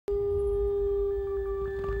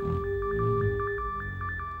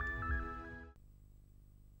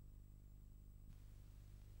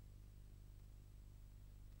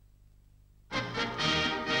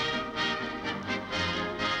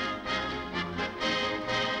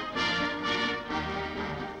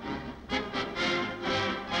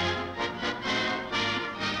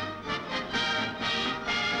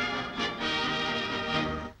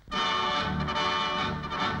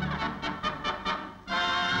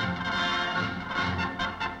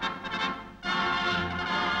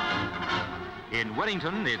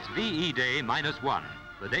Wellington, it's VE Day -1,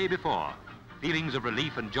 the day before. Feelings of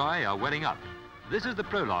relief and joy are welling up. This is the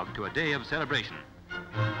prologue to a day of celebration.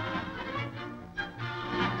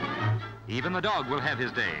 Even the dog will have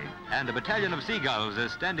his day, and a battalion of seagulls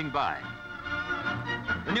is standing by.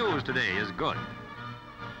 The news today is good.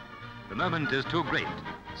 The moment is too great.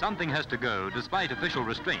 Something has to go despite official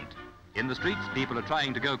restraint. In the streets, people are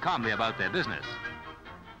trying to go calmly about their business.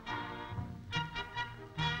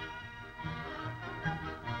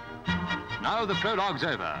 Now the prologue's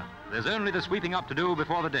over. There's only the sweeping up to do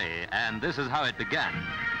before the day, and this is how it began.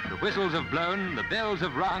 The whistles have blown, the bells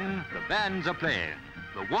have rung, the bands are playing.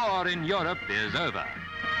 The war in Europe is over.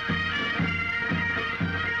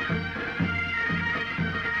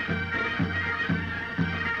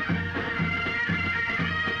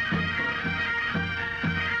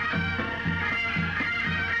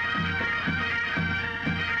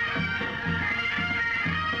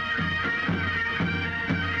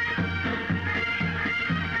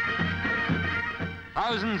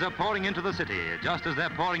 Thousands are pouring into the city, just as they're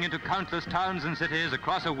pouring into countless towns and cities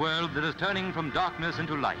across a world that is turning from darkness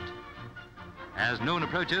into light. As noon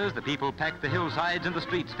approaches, the people pack the hillsides and the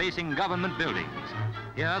streets facing government buildings.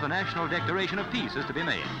 Here, the National Declaration of Peace is to be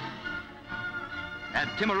made. At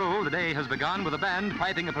Timaru, the day has begun with a band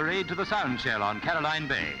piping a parade to the sound shell on Caroline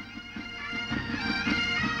Bay.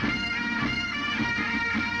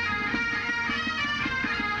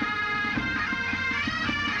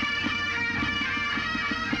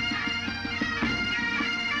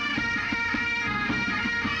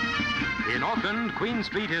 In Auckland, Queen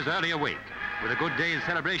Street is early awake. With a good day's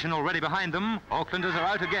celebration already behind them, Aucklanders are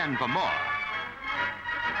out again for more.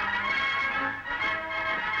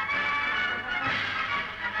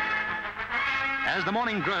 As the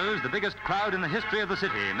morning grows, the biggest crowd in the history of the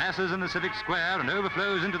city masses in the civic square and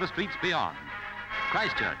overflows into the streets beyond.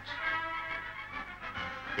 Christchurch.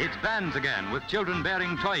 It's bands again, with children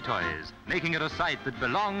bearing toys, making it a sight that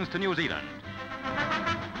belongs to New Zealand.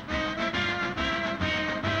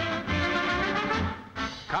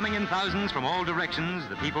 Coming in thousands from all directions,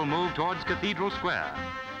 the people move towards Cathedral Square.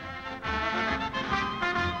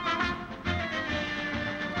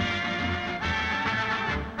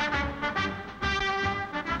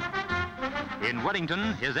 In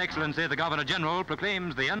Wellington, His Excellency the Governor-General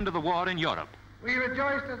proclaims the end of the war in Europe. We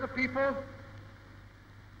rejoice as a people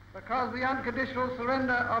because the unconditional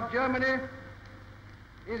surrender of Germany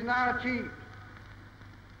is now achieved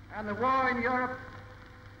and the war in Europe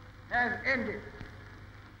has ended.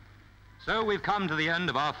 So we've come to the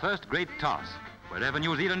end of our first great task. Wherever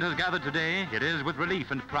New Zealand has gathered today, it is with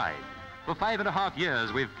relief and pride. For 5.5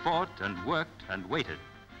 years, we've fought and worked and waited.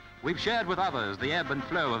 We've shared with others the ebb and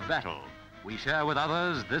flow of battle. We share with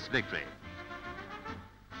others this victory.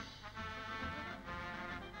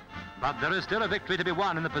 But there is still a victory to be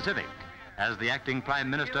won in the Pacific, as the acting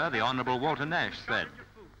Prime Minister, the Honourable Walter Nash, said.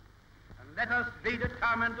 And let us be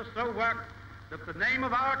determined to so work that the name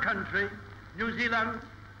of our country, New Zealand,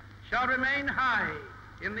 shall remain high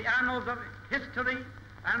in the annals of history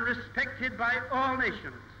and respected by all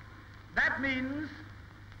nations. That means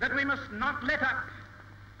that we must not let up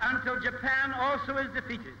until Japan also is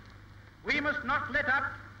defeated. We must not let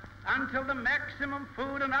up until the maximum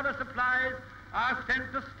food and other supplies are sent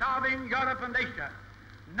to starving Europe and Asia.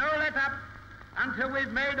 No let up until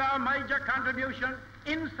we've made our major contribution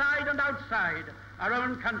inside and outside our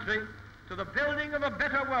own country to the building of a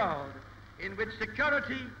better world in which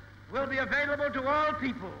security will be available to all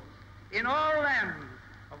peoples in all lands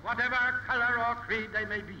of whatever color or creed they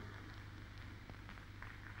may be.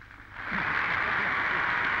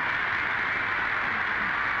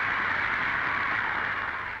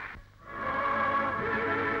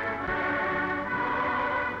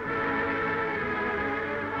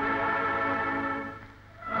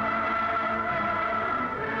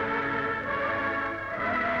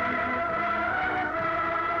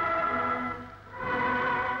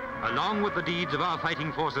 Along with the deeds of our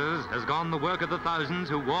fighting forces has gone the work of the thousands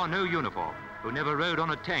who wore no uniform, who never rode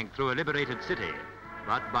on a tank through a liberated city.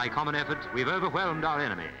 But by common effort, we've overwhelmed our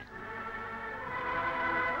enemy.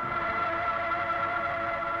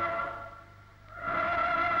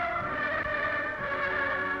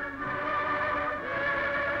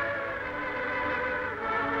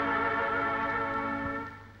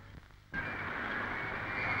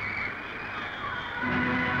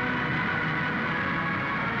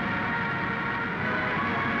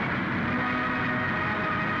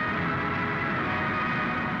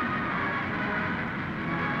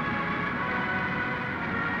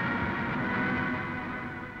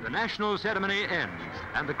 The national ceremony ends,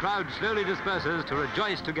 and the crowd slowly disperses to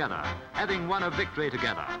rejoice together, having won a victory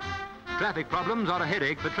together. traffic problems are a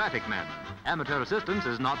headache for traffic men. Amateur assistance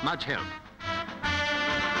is not much help.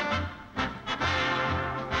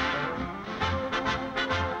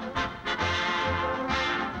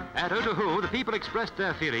 At Otahu, the people expressed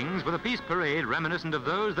their feelings with a peace parade reminiscent of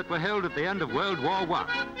those that were held at the end of World War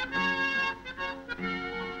I.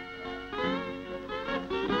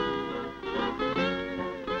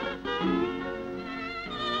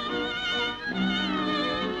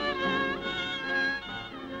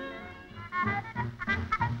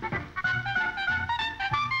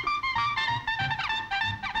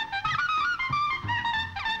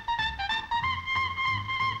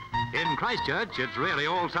 In Christchurch, it's really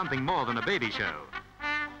all something more than a baby show.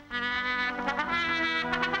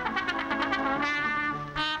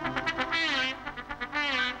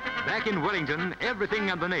 Back in Wellington, everything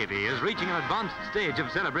in the Navy is reaching an advanced stage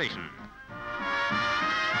of celebration.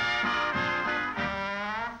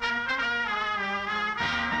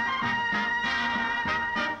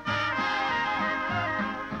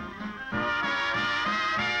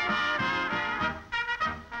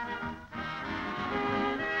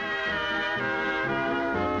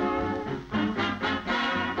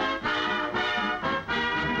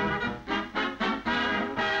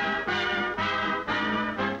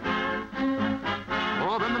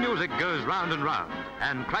 Music goes round and round,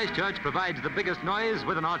 and Christchurch provides the biggest noise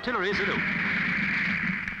with an artillery salute.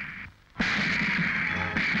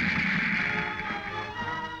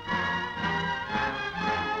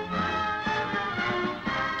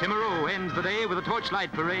 Timaru ends the day with a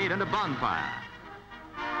torchlight parade and a bonfire.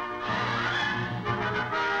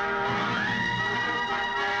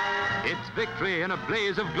 It's victory in a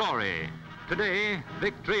blaze of glory. Today,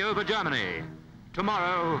 victory over Germany.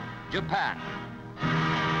 Tomorrow, Japan.